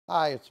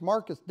Hi, it's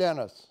Marcus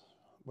Dennis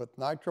with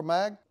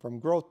Nitro-Mag from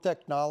Growth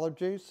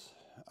Technologies.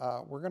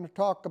 We're going to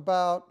talk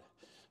about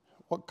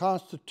what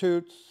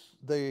constitutes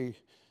the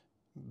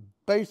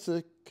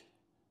basic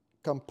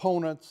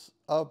components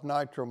of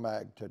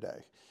Nitro-Mag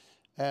today.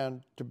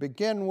 And to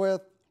begin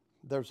with,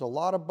 there's a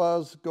lot of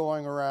buzz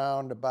going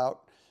around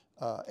about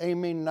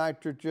Amine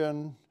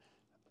Nitrogen,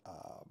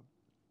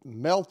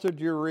 melted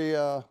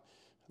urea,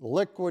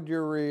 liquid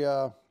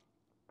urea,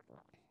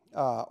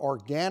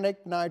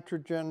 organic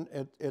nitrogen.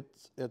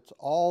 It's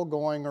all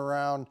going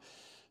around,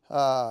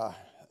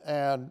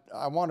 and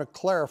I want to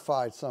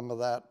clarify some of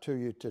that to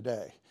you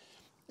today.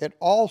 It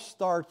all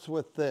starts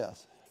with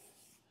this: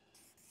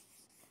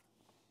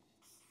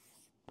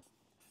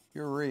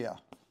 urea.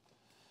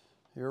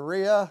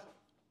 Urea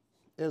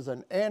is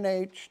an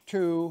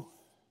NH2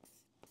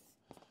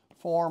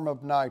 form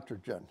of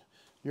nitrogen.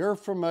 You're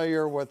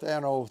familiar with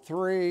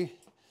NO3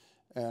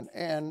 and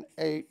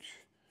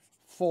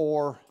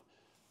NH4.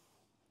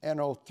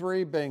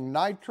 NO3 being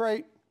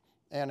nitrate,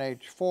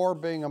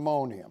 NH4 being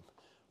ammonium.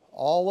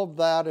 All of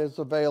that is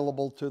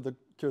available to the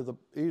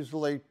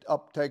easily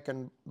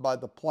uptaken by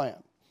the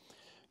plant.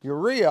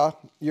 Urea,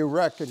 you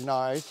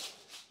recognize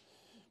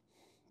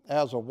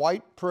as a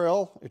white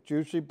prill. It's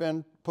usually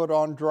been put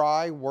on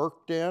dry,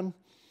 worked in.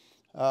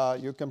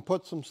 You can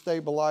put some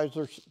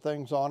stabilizer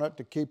things on it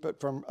to keep it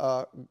from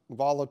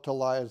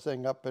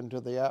volatilizing up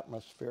into the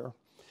atmosphere.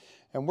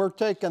 And we're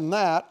taking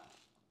that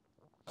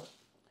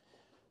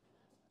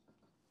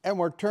and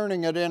we're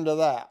turning it into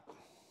that.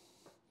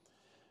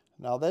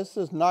 Now this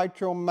is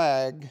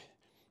Nitro-Mag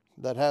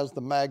that has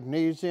the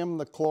magnesium,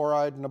 the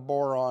chloride, and the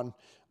boron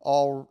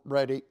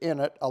already in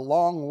it,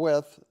 along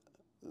with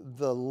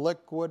the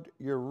liquid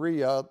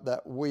urea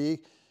that we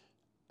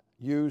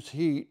use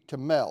heat to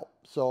melt.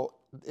 So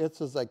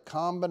this is a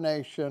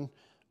combination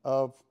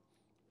of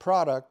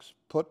products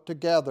put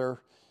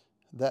together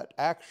that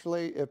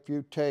actually, if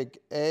you take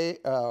A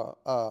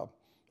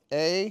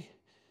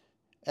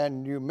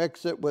and you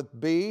mix it with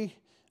B,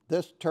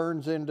 this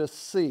turns into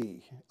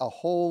C, a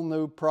whole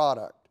new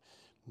product.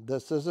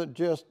 This isn't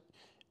just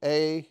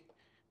A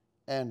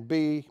and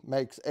B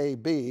makes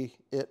AB,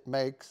 it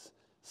makes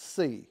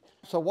C.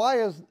 So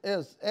why is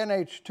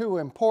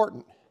NH2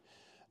 important?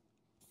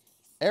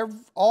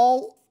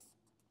 All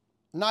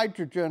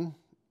nitrogen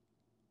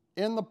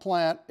in the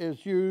plant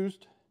is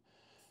used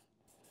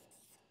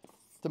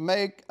to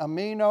make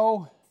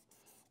amino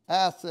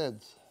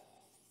acids.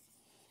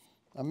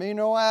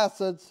 Amino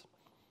acids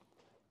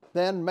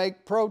then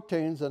make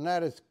proteins, and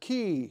that is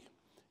key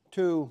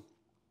to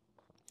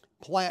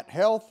plant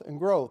health and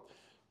growth.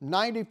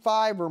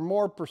 95 or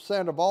more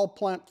 % of all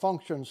plant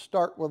functions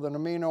start with an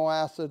amino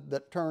acid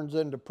that turns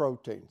into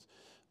proteins.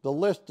 The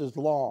list is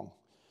long.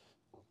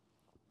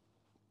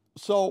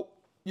 So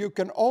you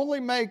can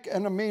only make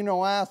an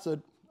amino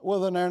acid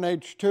with an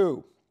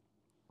NH2.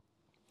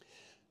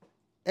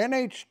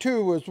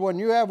 NH2 is when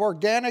you have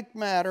organic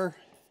matter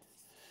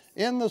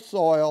in the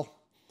soil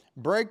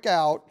break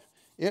out,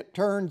 it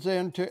turns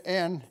into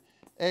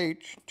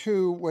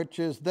NH2, which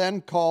is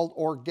then called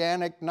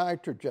organic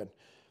nitrogen.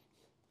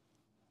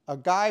 A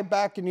guy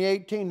back in the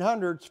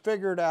 1800s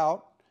figured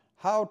out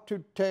how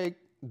to take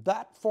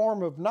that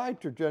form of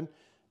nitrogen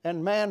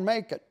and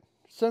man-make it,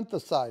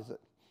 synthesize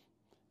it.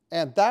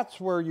 And that's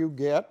where you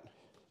get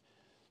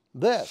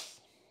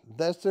this.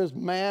 This is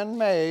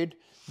man-made,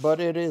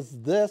 but it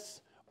is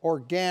this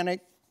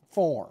organic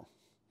form.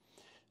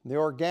 The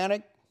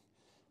organic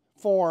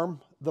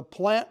form, the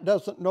plant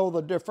doesn't know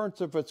the difference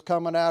if it's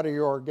coming out of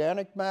your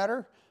organic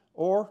matter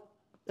or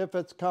if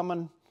it's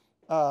coming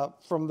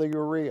from the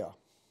urea.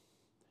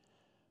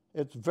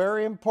 It's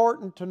very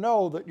important to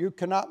know that you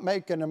cannot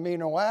make an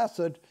amino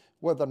acid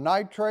with a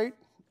nitrate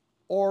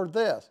or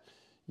this.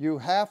 You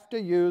have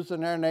to use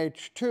an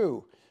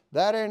NH2.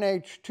 That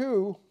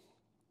NH2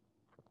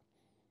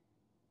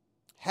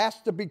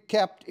 has to be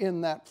kept in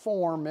that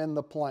form in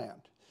the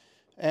plant.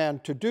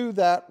 And to do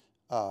that,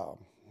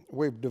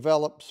 we've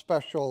developed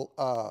special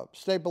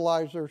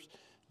stabilizers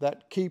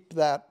that keep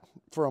that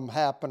from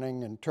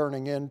happening and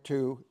turning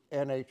into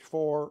NH4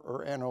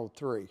 or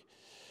NO3,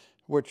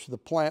 which the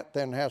plant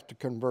then has to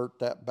convert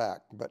that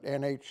back. But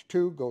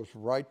NH2 goes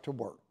right to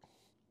work.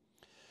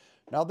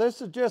 Now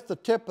this is just the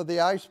tip of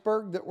the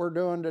iceberg that we're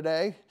doing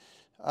today.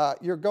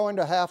 You're going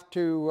to have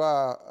to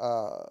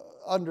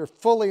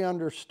fully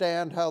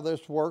understand how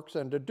this works,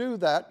 and to do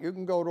that, you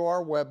can go to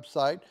our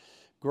website,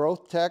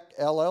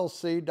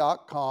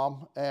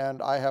 growthtechllc.com,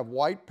 and I have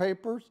white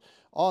papers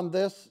on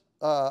this,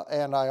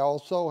 and I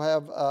also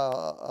have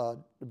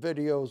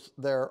videos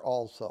there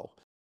also.